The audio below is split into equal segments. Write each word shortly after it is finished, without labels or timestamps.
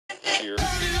year.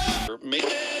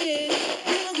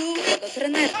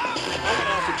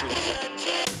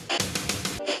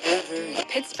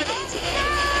 Pittsburgh.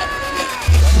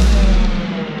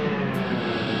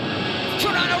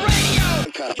 Turn on the radio.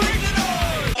 Bring it on.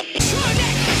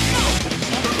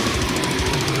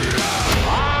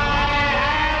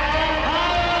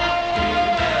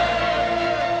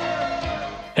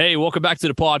 Hey, welcome back to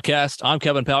the podcast. I'm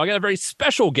Kevin Powell. I got a very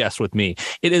special guest with me.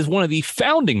 It is one of the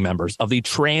founding members of the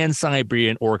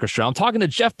Trans-Siberian Orchestra. I'm talking to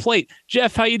Jeff Plate.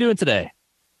 Jeff, how you doing today?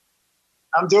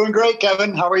 I'm doing great,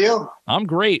 Kevin. How are you? I'm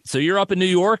great. So you're up in New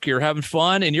York, you're having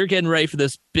fun, and you're getting ready for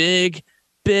this big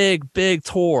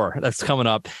tour that's coming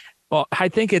up. Well, I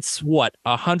think it's,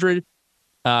 100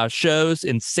 shows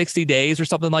in 60 days or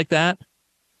something like that?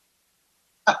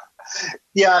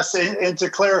 Yes, and to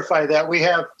clarify that, we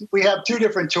have two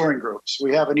different touring groups.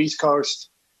 We have an East Coast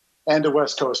and a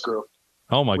West Coast group.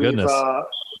 Oh, my goodness.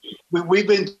 We've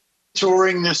been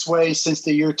touring this way since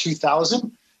the year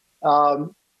 2000.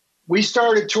 We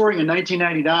started touring in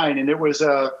 1999, and it was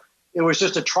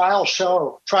just a trial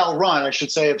run, I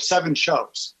should say, of 7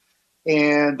 shows.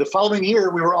 And the following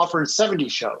year, we were offered 70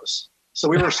 shows. So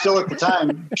we were still at the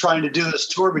time trying to do this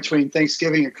tour between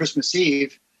Thanksgiving and Christmas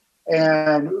Eve.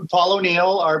 And Paul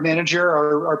O'Neill, our manager,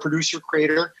 our producer,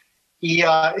 creator,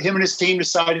 him and his team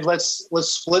decided let's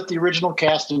split the original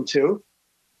cast in 2,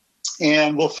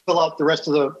 and we'll fill out the rest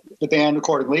of the band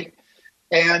accordingly.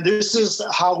 And this is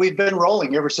how we've been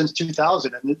rolling ever since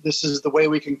 2000. And this is the way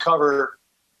we can cover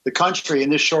the country in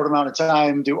this short amount of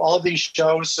time, do all of these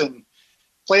shows and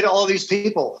play to all of these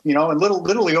people, in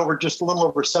literally over just a little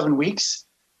over 7 weeks.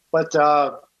 But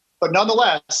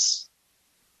nonetheless,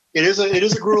 it is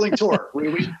a grueling tour.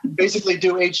 We basically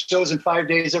do 8 shows in 5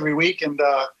 days every week. And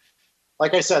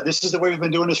like I said, this is the way we've been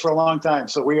doing this for a long time.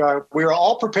 So we are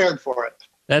all prepared for it.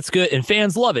 That's good. And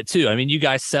fans love it, too. I mean, you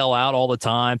guys sell out all the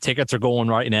time. Tickets are going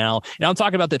right now. And I'm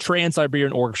talking about the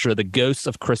Trans-Siberian Orchestra, the Ghosts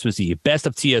of Christmas Eve, Best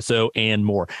of TSO, and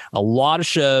more. A lot of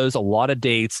shows, a lot of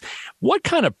dates. What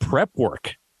kind of prep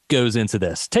work goes into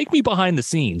this? Take me behind the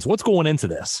scenes. What's going into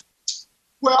this?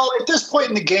 Well, at this point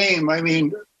in the game, I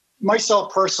mean,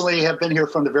 myself personally have been here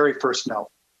from the very first note.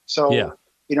 So, yeah.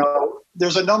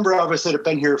 There's a number of us that have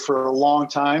been here for a long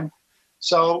time.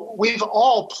 So we've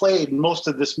all played most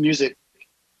of this music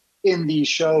in these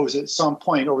shows at some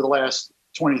point over the last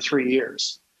 23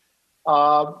 years.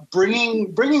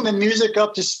 Bringing the music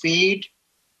up to speed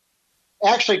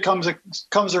actually comes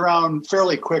around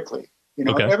fairly quickly.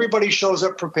 Okay. Everybody shows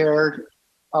up prepared.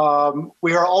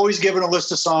 We are always given a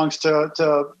list of songs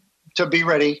to be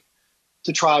ready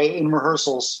to try in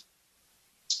rehearsals.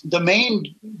 The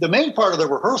main part of the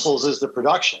rehearsals is the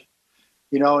production,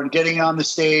 and getting on the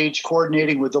stage,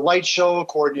 coordinating with the light show,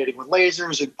 coordinating with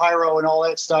lasers and pyro and all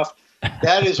that stuff.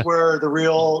 That is where the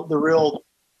real,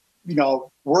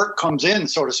 work comes in,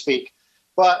 so to speak.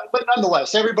 But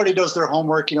nonetheless, everybody does their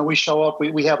homework. We show up,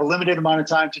 we have a limited amount of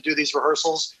time to do these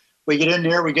rehearsals. We get in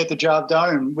there, we get the job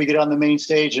done, and we get on the main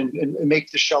stage and make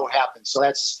the show happen. So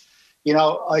that's,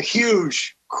 a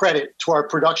huge credit to our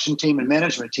production team and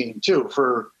management team too,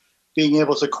 for being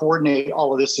able to coordinate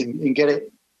all of this and get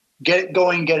it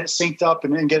going, get it synced up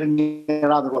and getting it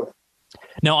on the road.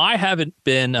 Now, I haven't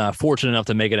been fortunate enough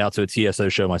to make it out to a TSO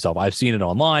show myself. I've seen it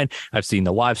online. I've seen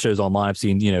the live shows online. I've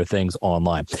seen, things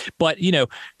online. But,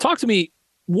 talk to me,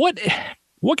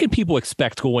 what can people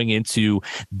expect going into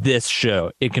this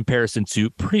show in comparison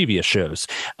to previous shows?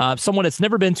 Someone that's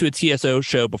never been to a TSO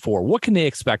show before, what can they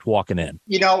expect walking in?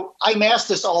 I'm asked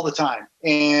this all the time.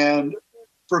 And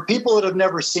for people that have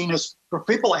never seen us, for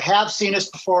people that have seen us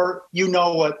before, you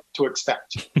know what to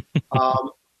expect.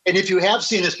 And if you have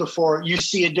seen us before, you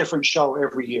see a different show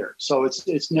every year. So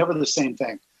it's never the same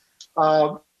thing.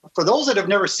 For those that have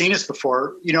never seen us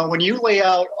before, when you lay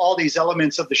out all these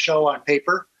elements of the show on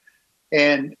paper,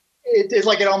 and it's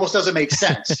like it almost doesn't make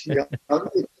sense.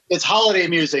 It's holiday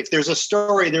music. There's a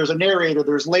story. There's a narrator.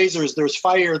 There's lasers. There's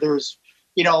fire. There's,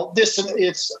 this.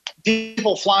 It's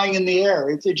people flying in the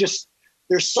air.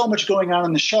 There's so much going on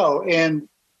in the show. And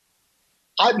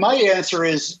my answer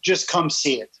is just come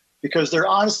see it, because there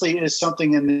honestly is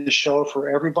something in this show for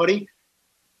everybody.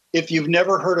 If you've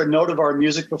never heard a note of our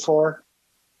music before,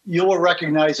 you will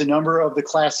recognize a number of the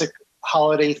classic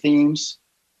holiday themes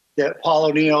that Paul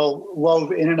O'Neill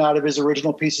wove in and out of his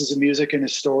original pieces of music and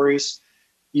his stories.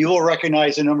 You will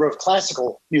recognize a number of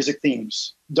classical music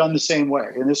themes done the same way.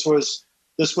 And this was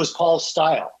Paul's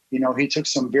style. He took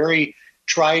some very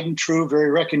tried and true,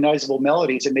 very recognizable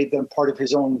melodies and made them part of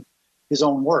his own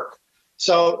work.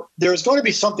 So there's going to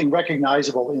be something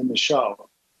recognizable in the show.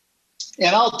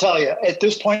 And I'll tell you, at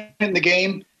this point in the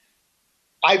game,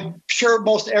 I'm sure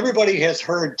most everybody has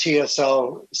heard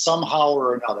TSO somehow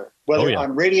or another, whether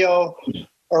on radio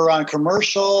or on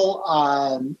commercial,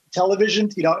 on television.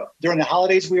 During the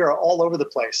holidays, we are all over the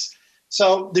place.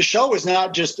 So the show is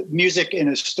not just music and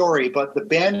a story, but the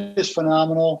band is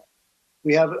phenomenal.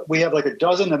 We have like a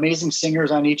dozen amazing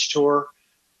singers on each tour.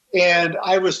 And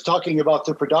I was talking about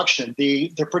the production.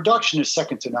 The production is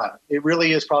second to none. It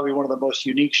really is probably one of the most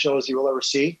unique shows you will ever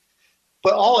see.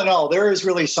 But all in all, there is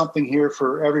really something here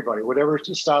for everybody. Whatever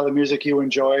style of music you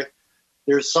enjoy,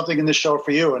 there's something in the show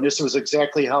for you. And this was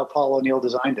exactly how Paul O'Neill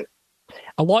designed it.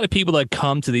 A lot of people that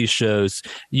come to these shows,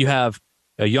 you have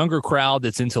a younger crowd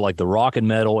that's into like the rock and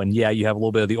metal. And yeah, you have a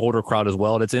little bit of the older crowd as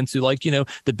well. That's into like,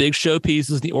 the big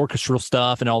showpieces, the orchestral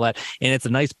stuff and all that. And it's a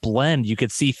nice blend. You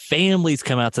could see families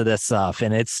come out to this stuff.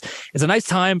 And it's a nice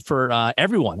time for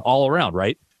everyone all around,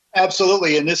 right?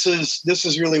 Absolutely. And this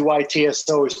is really why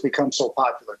TSO has become so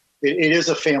popular. It is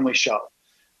a family show.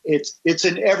 It's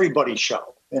an everybody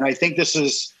show. And I think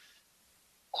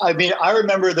I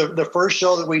remember the first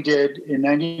show that we did in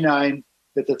 99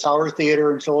 at the Tower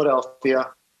Theater in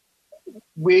Philadelphia.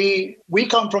 We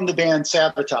come from the band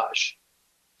Sabotage.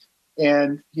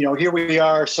 And, here we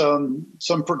are, some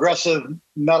progressive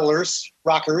metalers,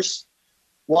 rockers,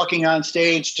 walking on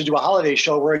stage to do a holiday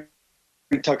show wearing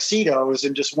tuxedos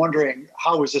and just wondering,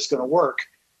 how is this going to work?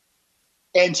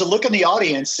 And to look in the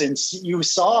audience, and you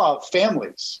saw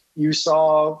families, you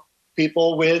saw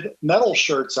people with metal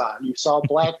shirts on, you saw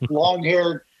black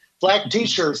black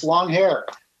t-shirts, long hair.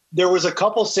 There was a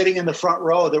couple sitting in the front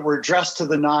row that were dressed to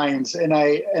the nines, and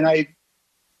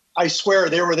I swear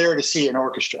they were there to see an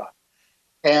orchestra.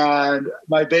 And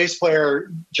my bass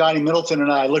player Johnny Middleton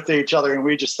and I looked at each other and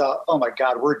we just thought, oh my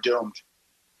God, we're doomed.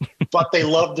 But they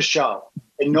loved the show.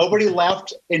 And nobody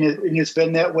left, and it's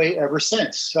been that way ever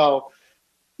since. So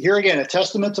here again, a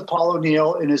testament to Paul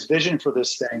O'Neill and his vision for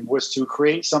this thing was to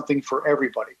create something for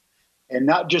everybody. And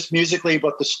not just musically,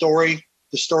 but the story.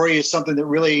 The story is something that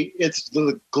really, it's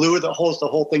the glue that holds the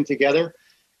whole thing together.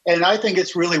 And I think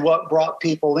it's really what brought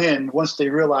people in once they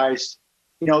realized,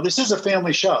 this is a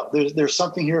family show. There's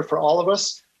something here for all of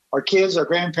us, our kids, our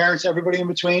grandparents, everybody in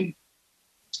between.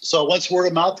 So once word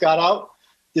of mouth got out,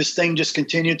 this thing just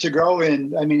continued to grow.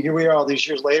 And here we are all these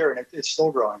years later, and it's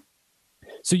still growing.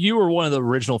 So you were one of the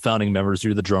original founding members.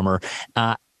 You're the drummer.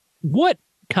 What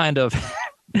kind of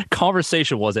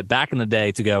conversation was it back in the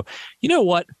day to go, you know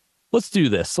what? Let's do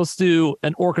this. Let's do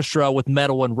an orchestra with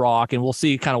metal and rock, and we'll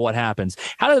see kind of what happens.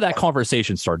 How did that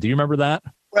conversation start? Do you remember that?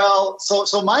 Well,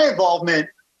 so my involvement,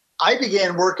 I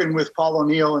began working with Paul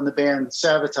O'Neill in the band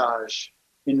Sabotage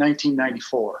in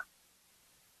 1994.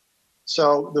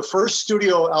 So the first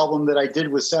studio album that I did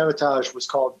with Sabotage was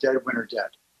called Dead Winter Dead.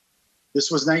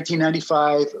 This was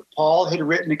 1995. Paul had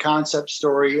written a concept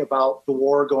story about the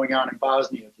war going on in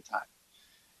Bosnia at the time.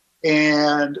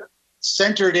 And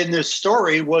centered in this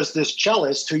story was this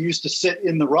cellist who used to sit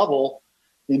in the rubble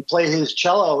and play his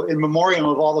cello in memoriam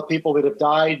of all the people that have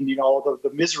died and,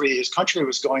 the misery his country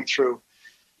was going through.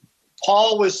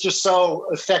 Paul was just so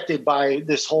affected by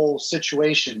this whole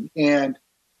situation. And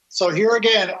so here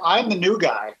again, I'm the new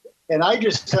guy, and I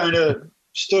just kind of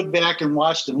stood back and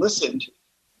watched and listened.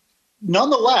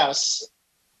 Nonetheless,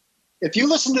 if you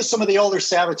listen to some of the older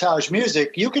Sabotage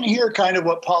music, you can hear kind of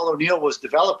what Paul O'Neill was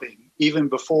developing even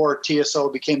before TSO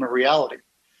became a reality.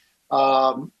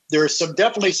 There's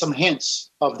definitely some hints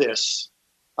of this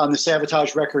on the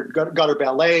Sabotage record, Gutter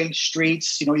Ballet,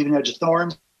 Streets, even Edge of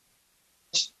Thorns.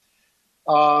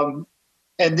 And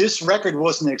this record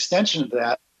was an extension of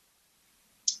that.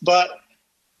 But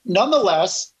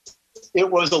nonetheless,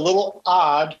 it was a little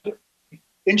odd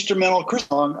instrumental Christmas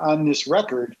song on this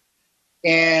record.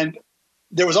 And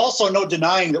there was also no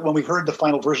denying that when we heard the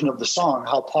final version of the song,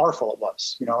 how powerful it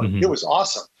was. It was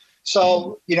awesome.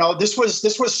 So, this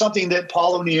was something that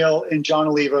Paul O'Neill and John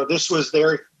Oliva, this was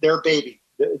their baby.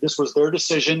 This was their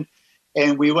decision.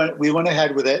 And we went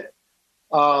ahead with it.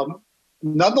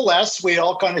 Nonetheless, we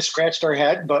all kind of scratched our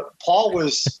head, but Paul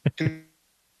was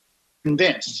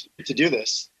convinced to do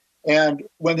this. And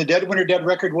when the Dead Winter Dead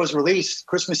record was released,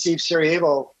 Christmas Eve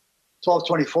Sarajevo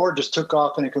 1224 just took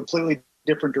off in a completely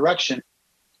different direction.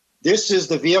 This is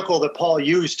the vehicle that Paul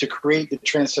used to create the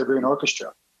Trans-Siberian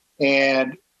Orchestra.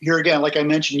 And here again, like I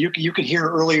mentioned, you could hear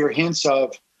earlier hints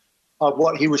of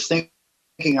what he was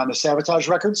thinking on the Sabotage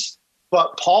records.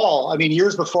 But Paul,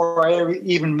 years before I ever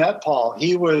even met Paul,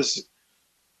 he was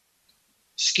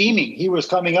scheming. He was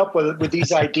coming up with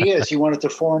these ideas. He wanted to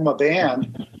form a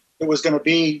band that was going to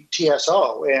be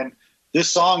TSO. And this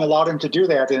song allowed him to do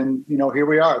that. And, here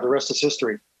we are. The rest is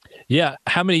history. Yeah.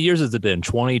 How many years has it been?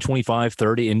 20, 25,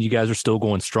 30, and you guys are still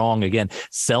going strong again,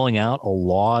 selling out a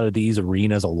lot of these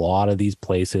arenas, a lot of these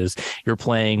places. You're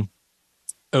playing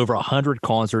over 100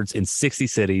 concerts in 60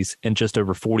 cities in just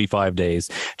over 45 days.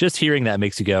 Just hearing that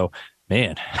makes you go,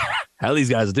 man, how do these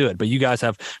guys do it? But you guys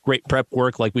have great prep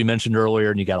work, like we mentioned earlier,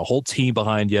 and you got a whole team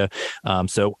behind you.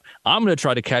 So I'm going to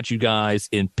try to catch you guys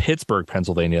in Pittsburgh,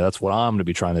 Pennsylvania. That's what I'm going to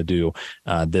be trying to do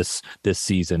this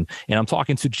season. And I'm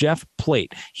talking to Jeff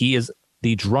Plate. He is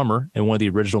the drummer and one of the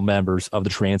original members of the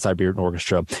Trans-Siberian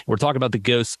Orchestra. We're talking about the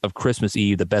Ghosts of Christmas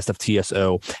Eve, the Best of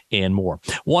TSO, and more.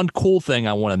 One cool thing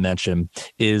I want to mention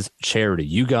is charity.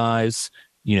 You guys,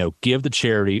 give to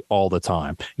charity all the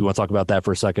time. You want to talk about that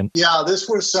for a second? Yeah, this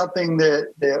was something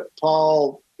that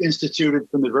Paul instituted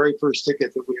from the very first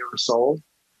ticket that we ever sold.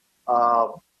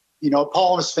 Paul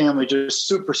and his family, just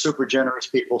super, super generous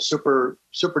people, super,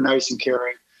 super nice and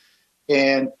caring.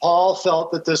 And Paul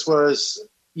felt that this was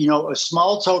a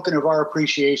small token of our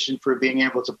appreciation for being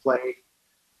able to play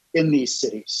in these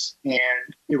cities. And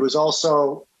it was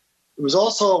also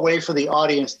a way for the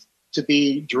audience to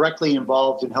be directly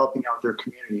involved in helping out their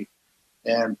community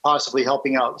and possibly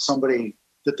helping out somebody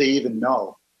that they even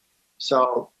know.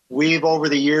 So over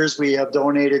the years, we have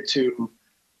donated to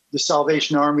the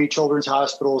Salvation Army, children's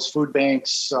hospitals, food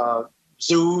banks,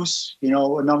 zoos, a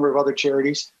number of other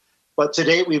charities. But to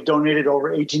date, we've donated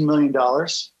over $18 million.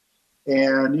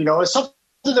 And, it's something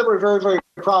that we're very, very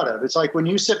proud of. It's like when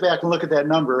you sit back and look at that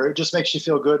number, it just makes you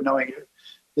feel good knowing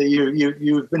that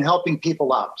you've been helping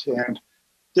people out. And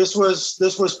this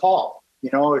was Paul.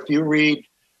 If you read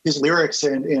his lyrics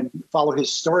and follow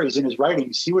his stories and his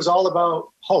writings, he was all about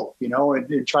hope,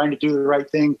 and trying to do the right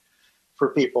thing for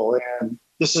people. And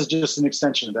this is just an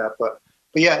extension of that. But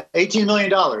yeah, $18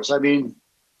 million. I mean,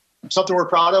 something we're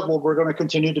proud of. Well, we're going to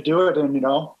continue to do it. And,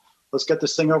 let's get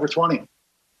this thing over 20.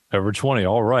 Over 20.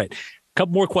 All right. A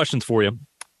couple more questions for you.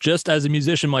 Just as a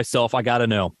musician myself, I got to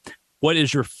know, what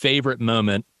is your favorite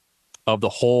moment of the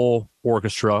whole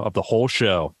orchestra, of the whole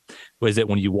show? Was it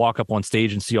when you walk up on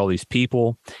stage and see all these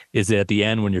people? Is it at the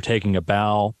end when you're taking a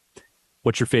bow?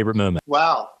 What's your favorite moment?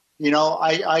 Wow.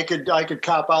 I could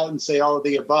cop out and say all of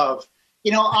the above.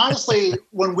 Honestly,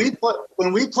 when we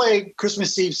play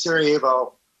Christmas Eve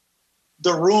Sarajevo,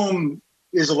 the room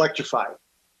is electrified,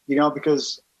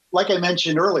 because like I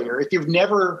mentioned earlier, if you've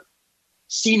never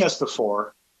seen us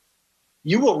before,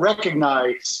 you will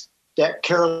recognize that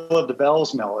Carol of the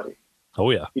Bells melody. Oh,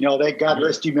 yeah. That God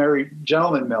Rest You Merry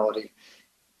Gentlemen melody.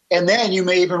 And then you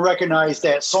may even recognize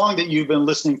that song that you've been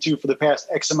listening to for the past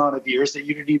X amount of years that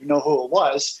you didn't even know who it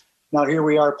was. Now here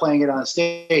we are playing it on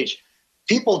stage.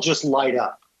 People just light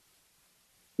up.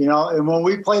 And when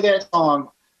we play that song,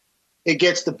 it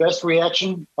gets the best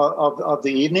reaction of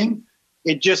the evening.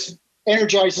 It just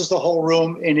energizes the whole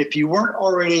room. And if you weren't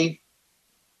already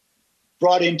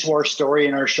brought into our story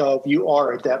and our show, you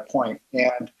are at that point.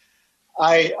 And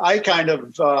I kind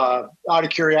of, out of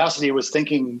curiosity, was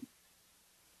thinking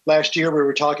last year we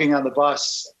were talking on the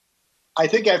bus. I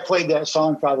think I've played that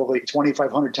song probably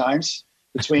 2,500 times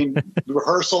between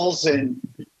rehearsals and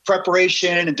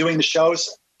preparation and doing the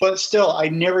shows. But still, I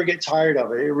never get tired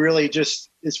of it. It really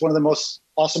it's one of the most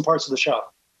awesome parts of the show.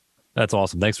 That's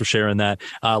awesome. Thanks for sharing that.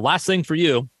 Last thing for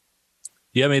you.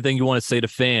 Do you have anything you want to say to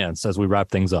fans as we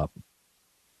wrap things up?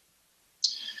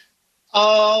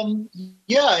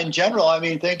 Yeah, in general, I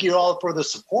mean, thank you all for the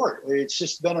support. It's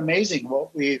just been amazing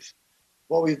what we've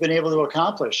been able to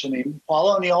accomplish. I mean,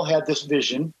 Paul O'Neill had this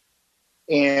vision,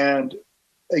 and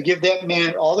I give that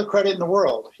man all the credit in the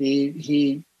world.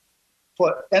 He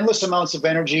put endless amounts of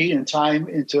energy and time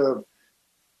into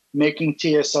making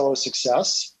TSO a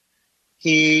success.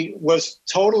 He was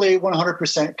totally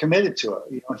 100% committed to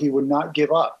it. He would not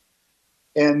give up.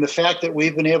 And the fact that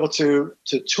we've been able to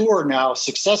tour now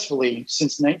successfully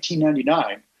since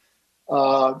 1999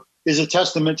 is a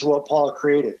testament to what Paul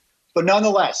created. But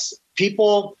nonetheless,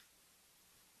 a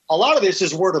lot of this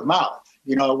is word of mouth.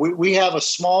 We have a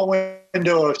small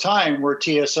window of time where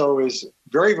TSO is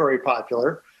very, very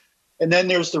popular. And then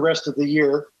there's the rest of the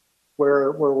year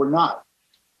where we're not.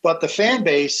 But the fan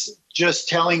base just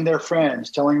telling their friends,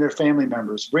 telling their family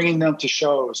members, bringing them to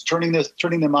shows, turning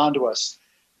them on to us.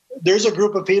 There's a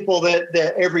group of people that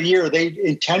every year they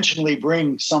intentionally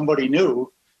bring somebody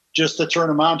new just to turn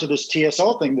them on to this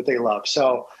TSO thing that they love.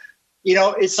 So,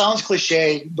 it sounds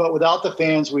cliche, but without the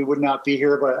fans, we would not be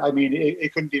here. But I mean,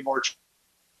 it couldn't be more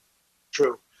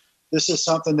true. This is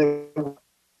something that,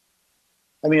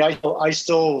 I mean, I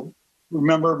still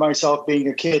remember myself being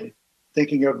a kid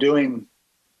thinking of doing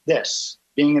this,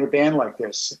 being in a band like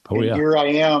this. Oh, yeah. And here I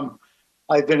am.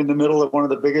 I've been in the middle of one of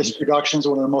the biggest productions,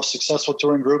 one of the most successful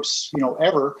touring groups,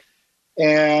 ever.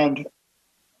 and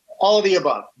all of the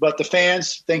above. But the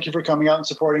fans, thank you for coming out and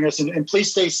supporting us, and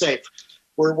please stay safe.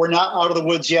 We're not out of the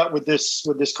woods yet with this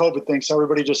COVID thing. So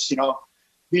everybody just,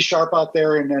 be sharp out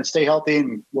there and stay healthy,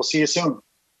 and we'll see you soon.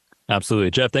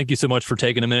 Absolutely. Jeff, thank you so much for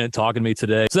taking a minute talking to me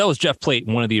today. So that was Jeff Plate,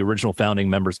 one of the original founding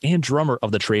members and drummer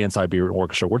of the Trans-Siberian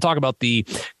Orchestra. We're talking about the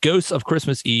Ghosts of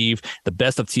Christmas Eve, the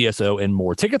Best of TSO, and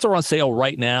more. Tickets are on sale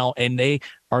right now, and they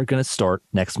are going to start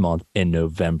next month in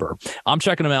November. I'm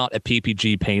checking them out at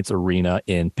PPG Paints Arena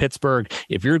in Pittsburgh.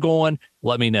 If you're going,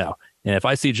 let me know. And if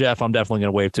I see Jeff, I'm definitely going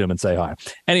to wave to him and say hi.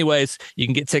 Anyways, you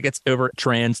can get tickets over at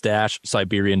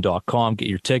trans-siberian.com. Get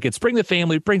your tickets. Bring the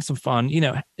family. Bring some fun.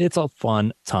 It's a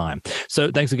fun time.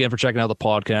 So thanks again for checking out the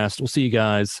podcast. We'll see you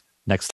guys next time.